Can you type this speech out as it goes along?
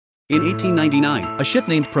In 1899, a ship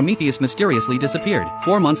named Prometheus mysteriously disappeared.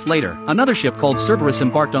 4 months later, another ship called Cerberus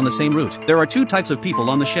embarked on the same route. There are two types of people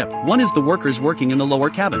on the ship. One is the workers working in the lower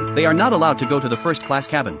cabin. They are not allowed to go to the first-class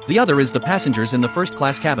cabin. The other is the passengers in the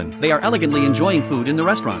first-class cabin. They are elegantly enjoying food in the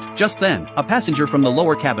restaurant. Just then, a passenger from the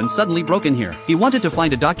lower cabin suddenly broke in here. He wanted to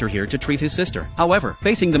find a doctor here to treat his sister. However,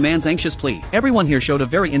 facing the man's anxious plea, everyone here showed a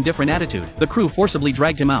very indifferent attitude. The crew forcibly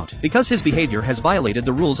dragged him out. Because his behavior has violated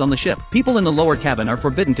the rules on the ship, people in the lower cabin are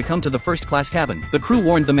forbidden to come to the first-class cabin. The crew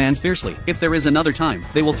warned the man fiercely. If there is another time,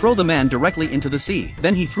 they will throw the man directly into the sea.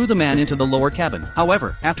 Then he threw the man into the lower cabin.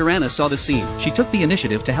 However, after Anna saw the scene, she took the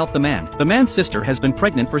initiative to help the man. The man's sister has been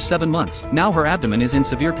pregnant for 7 months. Now her abdomen is in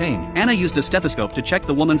severe pain. Anna used a stethoscope to check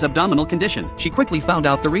the woman's abdominal condition. She quickly found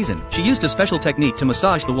out the reason. She used a special technique to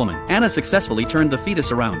massage the woman. Anna successfully turned the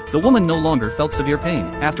fetus around. The woman no longer felt severe pain.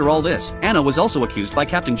 After all this, Anna was also accused by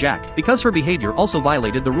Captain Jack because her behavior also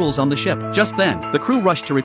violated the rules on the ship. Just then, the crew rushed to